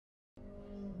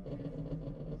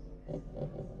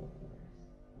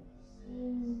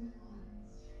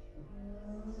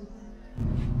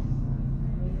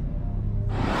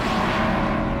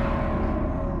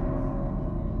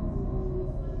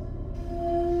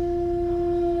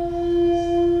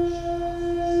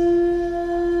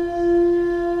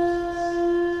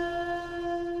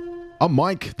I'm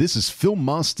Mike, this is Film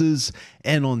Masters,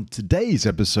 and on today's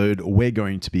episode, we're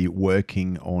going to be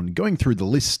working on going through the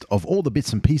list of all the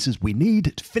bits and pieces we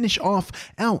need to finish off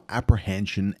our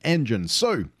Apprehension engine.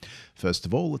 So, first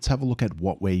of all, let's have a look at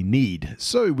what we need.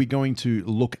 So, we're going to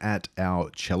look at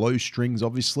our cello strings,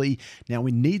 obviously. Now,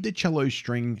 we need the cello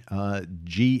string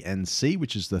G and C,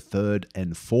 which is the third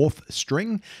and fourth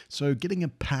string. So, getting a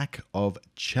pack of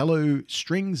cello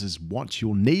strings is what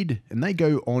you'll need, and they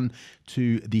go on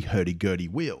to the hurdy-gurdy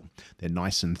wheel. They're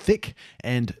nice and thick,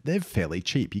 and they're fairly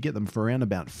cheap. You get them for around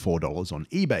about $4 on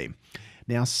eBay.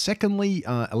 Now, secondly,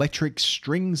 electric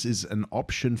strings is an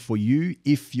option for you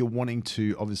if you're wanting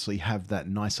to obviously have that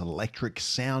nice electric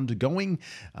sound going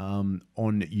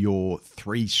on your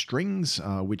three strings,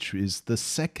 which is the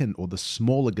second or the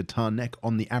smaller guitar neck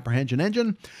on the Apprehension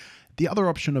engine. The other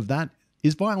option of that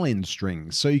is violin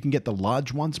strings. So you can get the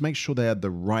large ones, make sure they are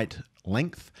the right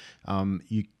length.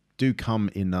 You do come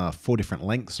in 4 different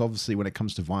lengths. Obviously, when it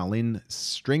comes to violin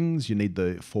strings, you need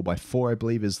the 4x4, I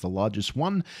believe, is the largest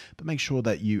one. But make sure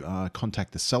that you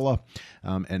contact the seller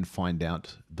and find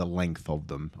out the length of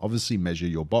them. Obviously, measure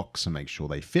your box and make sure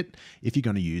they fit if you're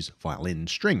going to use violin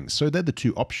strings. So they're the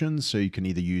two options. So you can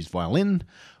either use violin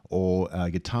or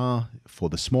guitar for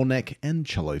the small neck and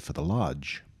cello for the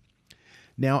large.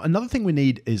 Now, another thing we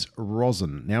need is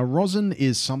rosin. Now, rosin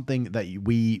is something that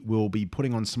we will be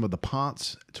putting on some of the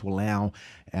parts to allow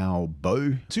our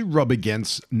bow to rub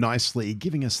against nicely,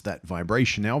 giving us that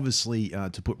vibration. Now, obviously,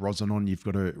 to put rosin on, you've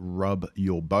got to rub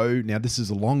your bow. Now, this is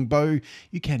a long bow.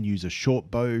 You can use a short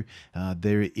bow.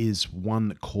 There is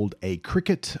one called a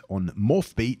Cricket on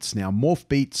MorphBeats. Now,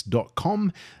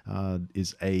 morphbeats.com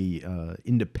is a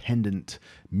independent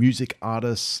music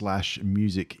artist slash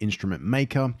music instrument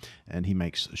maker, and he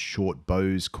makes short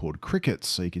bows called Crickets,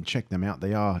 so you can check them out.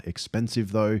 They are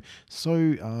expensive though,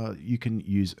 so you can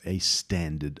use a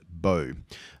standard bow,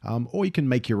 or you can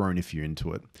make your own if you're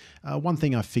into it. One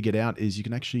thing I figured out is you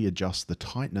can actually adjust the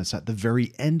tightness at the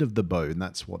very end of the bow, and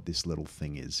that's what this little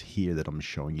thing is here that I'm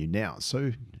showing you now.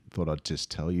 So thought I'd just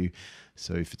tell you.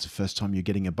 So if it's the first time you're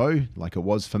getting a bow, like it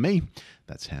was for me,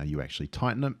 that's how you actually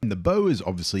tighten it. And the bow is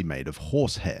obviously made of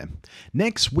horsehair.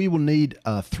 Next, we will need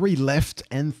 3 left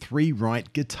and 3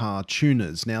 right guitar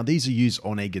tuners. Now, these are used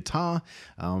on a guitar.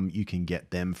 You can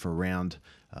get them for around,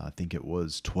 I think it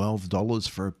was $12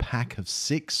 for a pack of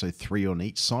 6, so 3 on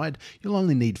each side. You'll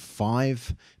only need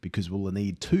 5 because we'll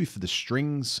need 2 for the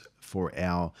strings for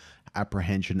our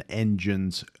Apprehension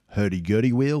engine's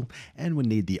hurdy-gurdy wheel, and we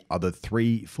need the other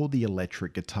 3 for the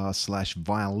electric guitar slash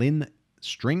violin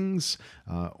strings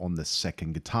on the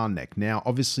second guitar neck. Now,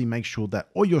 obviously, make sure that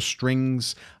all your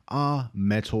strings are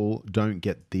metal. Don't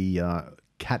get the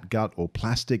catgut or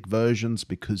plastic versions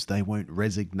because they won't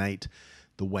resonate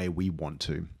the way we want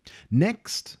to.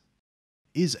 Next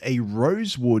is a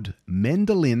rosewood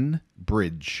mandolin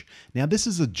bridge. Now, this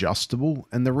is adjustable,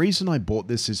 and the reason I bought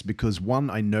this is because,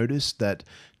 one, I noticed that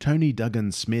Tony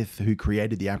Duggan-Smith, who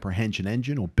created the Apprehension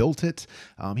engine or built it,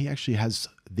 he actually has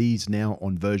these now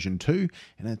on version 2,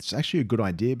 and it's actually a good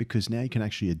idea because now you can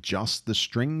actually adjust the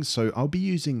strings. So I'll be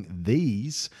using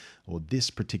these, or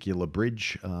this particular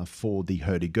bridge, for the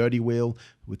hurdy-gurdy wheel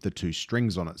with the 2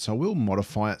 strings on it. So I will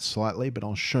modify it slightly, but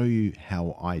I'll show you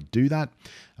how I do that,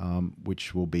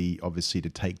 which will be obviously to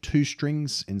take 2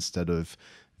 strings instead of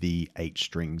the 8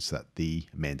 strings that the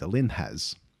mandolin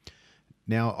has.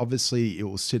 Now, obviously, it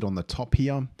will sit on the top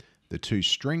here, the 2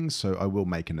 strings, so I will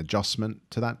make an adjustment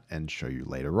to that and show you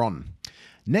later on.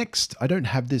 Next, I don't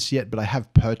have this yet, but I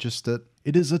have purchased it.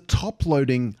 It is a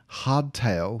top-loading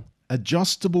hardtail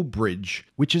adjustable bridge,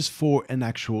 which is for an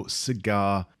actual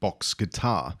cigar box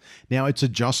guitar. Now, it's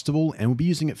adjustable, and we'll be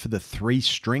using it for the 3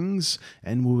 strings,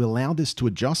 and we'll allow this to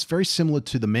adjust, very similar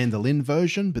to the mandolin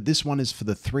version, but this one is for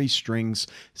the 3 strings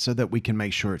so that we can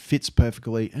make sure it fits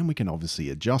perfectly, and we can obviously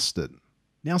adjust it.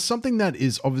 Now, something that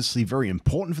is obviously very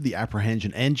important for the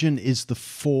Apprehension engine is the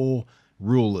 4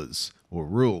 rulers or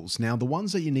rules. Now, the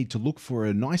ones that you need to look for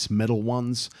are nice metal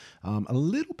ones, a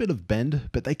little bit of bend,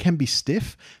 but they can be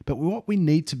stiff. But what we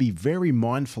need to be very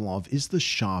mindful of is the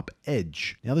sharp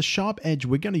edge. Now, the sharp edge,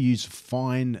 we're going to use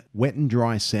fine wet and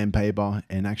dry sandpaper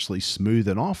and actually smooth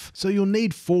it off. So you'll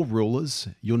need 4 rulers.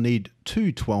 You'll need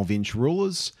 2 12-inch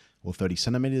rulers or 30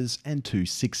 centimeters and 2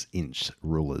 6-inch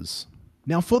rulers.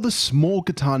 Now, for the small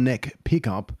guitar neck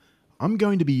pickup, I'm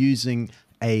going to be using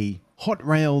a Hot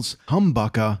Rails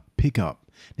humbucker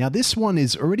pickup. Now, this one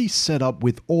is already set up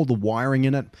with all the wiring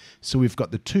in it. So we've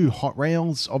got the 2 Hot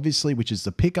Rails, obviously, which is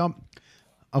the pickup.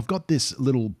 I've got this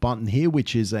little button here,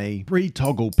 which is a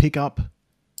 3-toggle pickup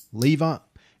lever.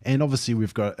 And obviously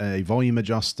we've got a volume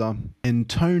adjuster and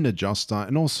tone adjuster,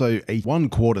 and also a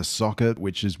 1/4 socket,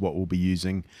 which is what we'll be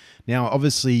using. Now,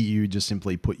 obviously you just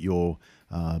simply put your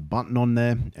button on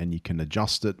there and you can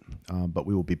adjust it, but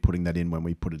we will be putting that in when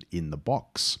we put it in the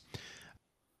box.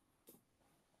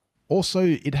 Also,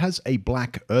 it has a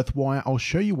black earth wire. I'll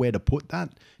show you where to put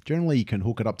that. Generally, you can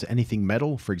hook it up to anything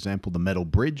metal, for example, the metal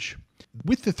bridge.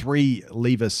 With the 3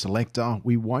 lever selector,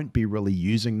 we won't be really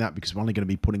using that because we're only going to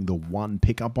be putting the 1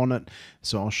 pickup on it.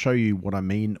 So I'll show you what I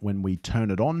mean when we turn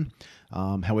it on.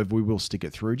 However, we will stick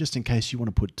it through just in case you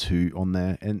want to put 2 on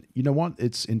there. And you know what?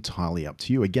 It's entirely up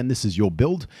to you. Again, this is your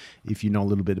build. If you know a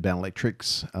little bit about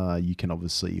electrics, you can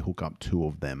obviously hook up 2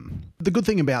 of them. The good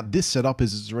thing about this setup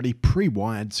is it's already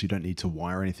pre-wired, so you don't need to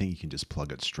wire anything. You can just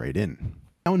plug it straight in.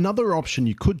 Now, another option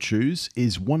you could choose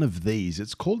is one of these.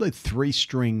 It's called a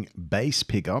 3-string bass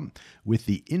pickup with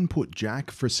the input jack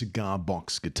for a cigar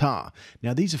box guitar.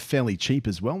 Now, these are fairly cheap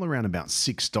as well, around about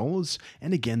 $6.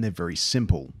 And again, they're very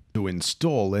simple to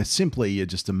install. They're simply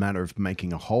just a matter of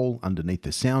making a hole underneath the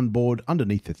soundboard,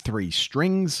 underneath the 3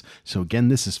 strings. So again,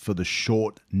 this is for the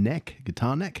short neck,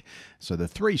 guitar neck. So the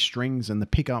 3 strings, and the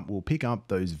pickup will pick up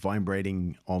those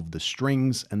vibrating of the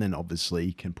strings, and then obviously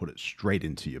you can put it straight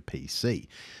into your PC.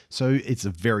 So it's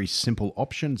a very simple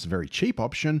option. It's a very cheap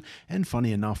option. And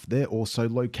funny enough, they're also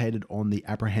located on the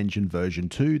Apprehension version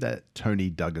 2 that Tony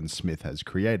Duggan-Smith has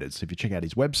created. So if you check out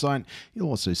his website, you'll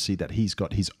also see that he's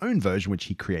got his own version, which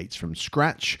he creates from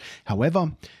scratch.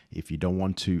 However, if you don't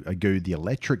want to go the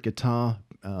electric guitar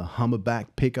Hummerback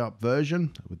pickup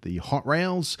version with the hot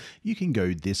rails, you can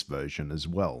go this version as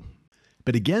well.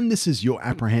 But again, this is your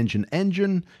Apprehension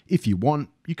engine. If you want,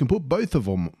 you can put both of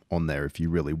them on there if you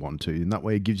really want to, and that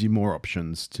way it gives you more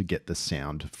options to get the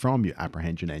sound from your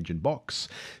Apprehension engine box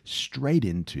straight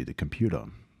into the computer.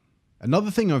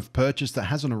 Another thing I've purchased that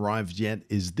hasn't arrived yet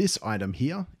is this item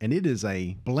here, and it is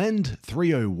a Blend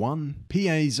 301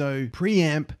 piezo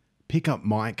preamp pickup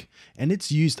mic, and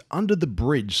it's used under the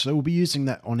bridge. So we'll be using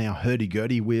that on our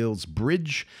hurdy-gurdy wheels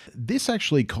bridge. This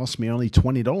actually cost me only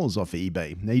 $20 off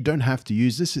eBay. Now you don't have to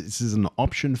use this. This is an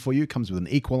option for you. It comes with an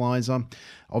equalizer,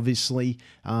 obviously.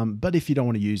 But if you don't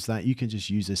want to use that, you can just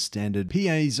use a standard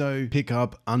piezo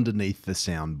pickup underneath the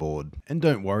soundboard. And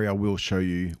don't worry, I will show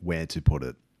you where to put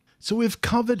it. So we've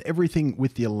covered everything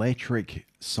with the electric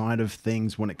side of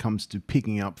things when it comes to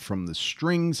picking up from the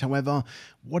strings. However,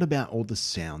 what about all the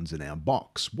sounds in our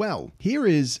box? Well, here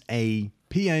is a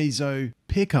piezo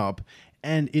pickup,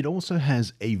 and it also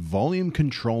has a volume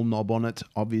control knob on it,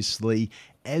 obviously,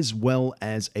 as well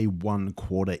as a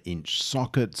 1/4 inch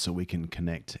socket so we can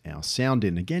connect our sound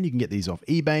in. Again, you can get these off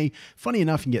eBay. Funny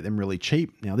enough, you can get them really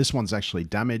cheap. Now this one's actually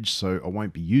damaged, so I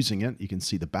won't be using it. You can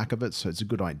see the back of it, so it's a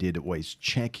good idea to always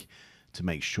check to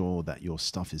make sure that your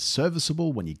stuff is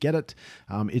serviceable when you get it.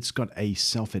 It's got a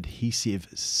self-adhesive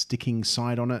sticking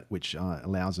side on it, which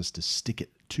allows us to stick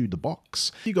it to the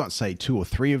box. You got, say, 2 or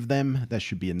 3 of them. That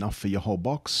should be enough for your whole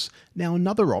box. Now,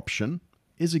 another option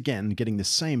is again getting the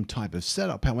same type of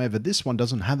setup. However, this one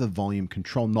doesn't have a volume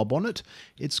control knob on it.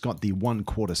 It's got the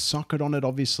 1/4 socket on it,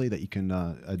 obviously, that you can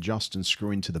adjust and screw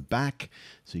into the back,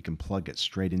 so you can plug it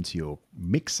straight into your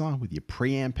mixer with your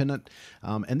preamp in it.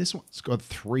 And this one's got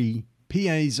 3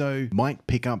 piezo mic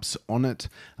pickups on it.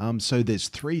 So there's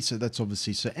 3, so that's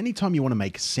obviously, so anytime you want to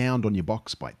make sound on your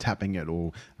box by tapping it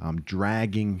or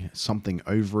dragging something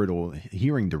over it or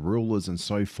hearing the rulers and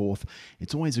so forth,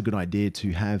 it's always a good idea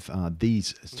to have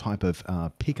these type of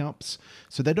pickups.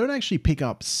 So they don't actually pick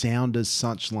up sound as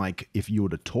such, like if you were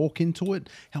to talk into it.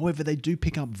 However, they do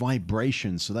pick up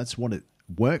vibrations, so that's what it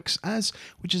works as,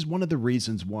 which is one of the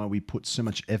reasons why we put so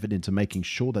much effort into making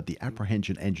sure that the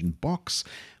Apprehension engine box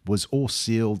was all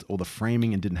sealed, or the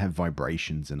framing, and didn't have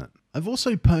vibrations in it. I've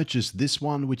also purchased this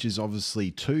one, which is obviously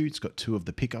 2. It's got 2 of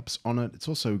the pickups on it. It's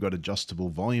also got adjustable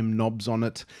volume knobs on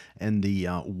it, and the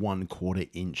 1/4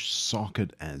 inch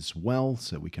socket as well.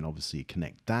 So we can obviously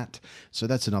connect that. So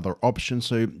that's another option.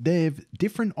 So there's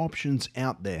different options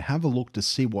out there. Have a look to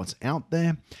see what's out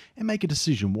there and make a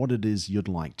decision what it is you'd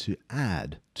like to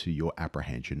add to your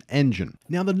Apprehension engine.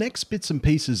 Now, the next bits and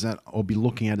pieces that I'll be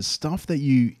looking at is stuff that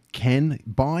you can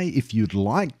buy if you'd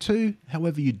like to,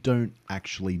 however you don't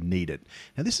actually need it.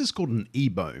 Now, this is called an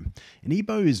EBO. An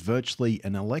EBO is virtually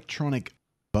an electronic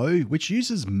bow, which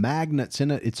uses magnets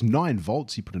in it. It's 9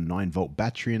 volts. You put a 9-volt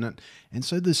battery in it. And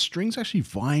so the strings actually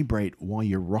vibrate while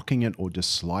you're rocking it or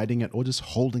just sliding it or just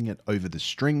holding it over the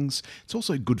strings. It's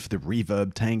also good for the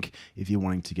reverb tank if you're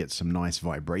wanting to get some nice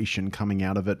vibration coming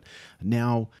out of it.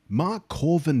 Now, Mark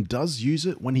Korven does use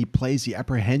it when he plays the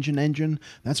Apprehension engine.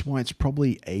 That's why it's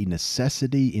probably a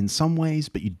necessity in some ways,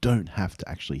 but you don't have to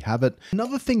actually have it.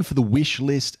 Another thing for the wish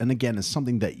list, and again, it's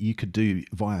something that you could do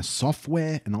via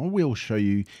software, and I will show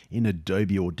you in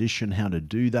Adobe Audition how to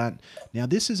do that. Now,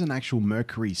 this is an actual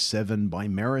Mercury 7 by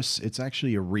Meris. It's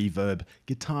actually a reverb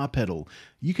guitar pedal.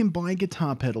 You can buy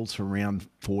guitar pedals for around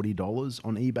 $40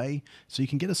 on eBay, so you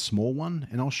can get a small one,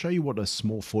 and I'll show you what a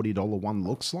small $40 one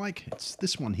looks like. It's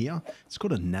this one here. It's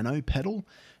called a nano pedal,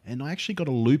 and I actually got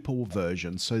a looper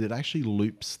version, so that actually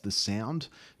loops the sound.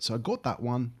 So I got that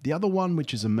one. The other one,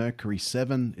 which is a Mercury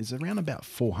 7, is around about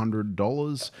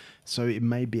 $400, so it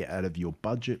may be out of your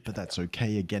budget, but that's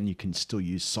okay. Again, you can still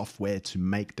use software to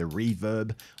make the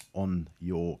reverb on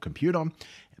your computer.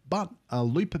 But a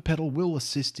looper pedal will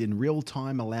assist in real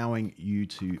time, allowing you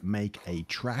to make a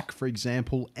track, for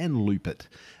example, and loop it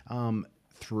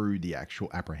through the actual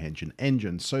Apprehension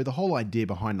engine. So the whole idea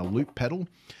behind a loop pedal,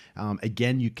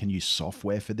 again, you can use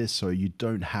software for this, so you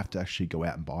don't have to actually go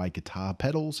out and buy guitar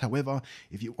pedals. However,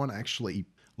 if you want to actually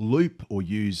loop or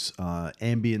use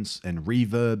ambience and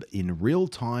reverb in real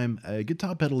time, a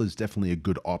guitar pedal is definitely a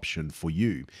good option for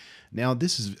you. Now,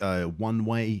 this is a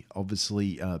one-way,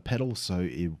 obviously, pedal, so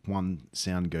if one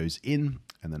sound goes in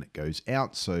and then it goes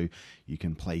out, so you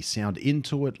can play sound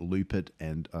into it, loop it,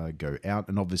 and go out.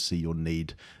 And obviously, you'll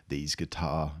need these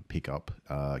guitar pickup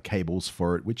cables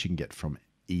for it, which you can get from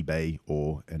eBay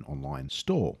or an online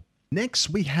store. Next,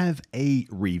 we have a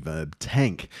reverb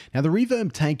tank. Now, the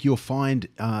reverb tank, you'll find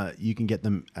you can get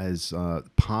them as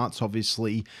parts,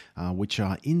 obviously, which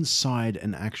are inside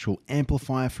an actual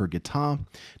amplifier for a guitar.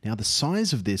 Now, the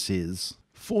size of this is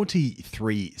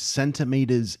 43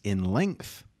 centimeters in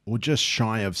length, or just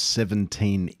shy of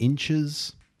 17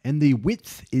 inches. And the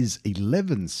width is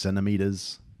 11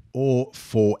 centimeters, or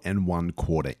 4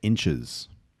 1/4 inches.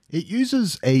 It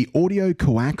uses a audio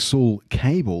coaxial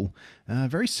cable,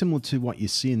 very similar to what you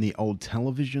see in the old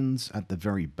televisions at the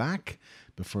very back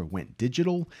before it went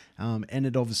digital. And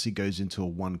it obviously goes into a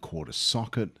 1/4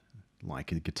 socket,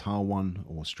 like a guitar one,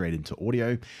 or straight into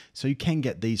audio. So you can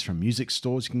get these from music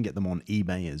stores. You can get them on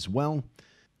eBay as well.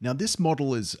 Now, this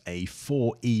model is a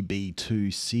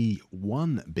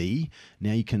 4EB2C1B.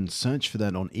 Now, you can search for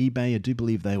that on eBay. I do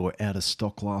believe they were out of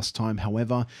stock last time.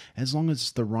 However, as long as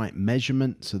it's the right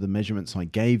measurement, so the measurements I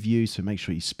gave you, so make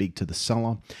sure you speak to the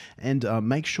seller, and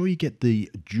make sure you get the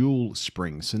dual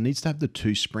springs. So it needs to have the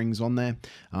 2 springs on there.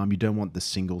 You don't want the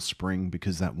single spring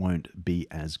because that won't be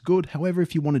as good. However,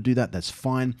 if you want to do that, that's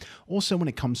fine. Also, when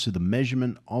it comes to the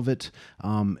measurement of it,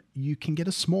 you can get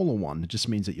a smaller one. It just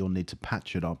means that you'll need to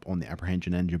patch it up on the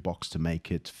Apprehension engine box to make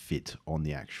it fit on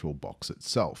the actual box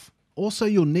itself. Also,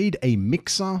 you'll need a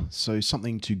mixer, so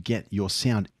something to get your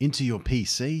sound into your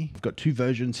PC. I've got 2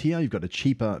 versions here. You've got a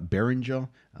cheaper Behringer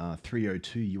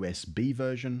 302 USB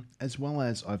version, as well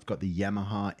as I've got the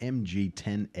Yamaha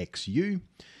MG10XU.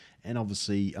 And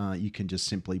obviously, you can just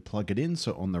simply plug it in.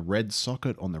 So on the red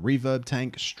socket on the reverb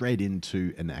tank, straight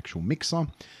into an actual mixer.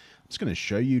 I'm just going to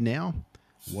show you now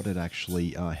what it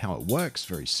actually, how it works.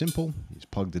 Very simple. Just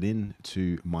plugged it in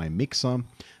to my mixer.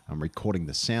 I'm recording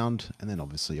the sound, and then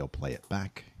obviously I'll play it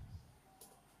back.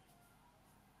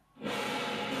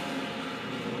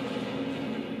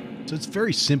 So it's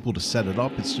very simple to set it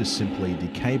up. It's just simply the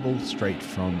cable straight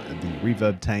from the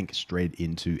reverb tank straight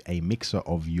into a mixer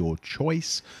of your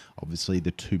choice. Obviously,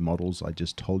 the 2 models I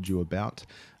just told you about,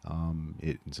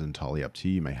 it's entirely up to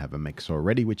you. You may have a mixer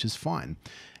already, which is fine.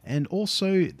 And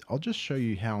also, I'll just show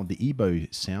you how the EBO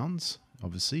sounds.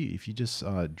 Obviously, if you just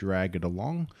drag it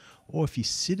along, or if you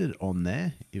sit it on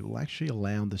there, it will actually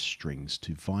allow the strings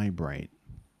to vibrate.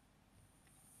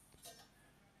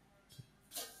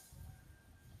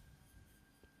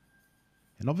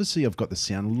 And obviously I've got the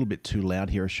sound a little bit too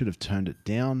loud here. I should have turned it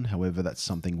down. However, that's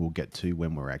something we'll get to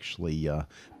when we're actually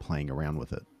playing around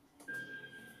with it.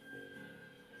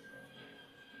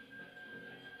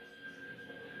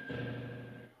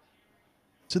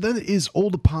 So that is all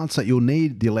the parts that you'll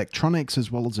need, the electronics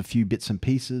as well as a few bits and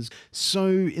pieces. So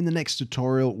in the next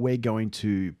tutorial, we're going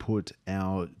to put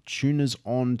our tuners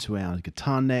on to our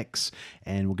guitar necks,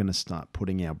 and we're going to start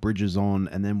putting our bridges on,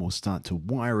 and then we'll start to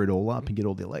wire it all up and get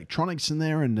all the electronics in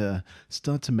there and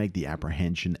start to make the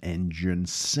Apprehension engine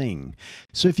sing.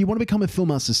 So if you want to become a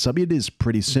Filmmaster sub, it is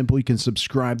pretty simple. You can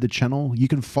subscribe to the channel. You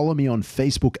can follow me on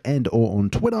Facebook and or on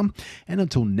Twitter. And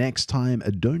until next time,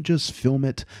 don't just film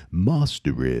it,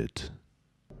 master it. secret.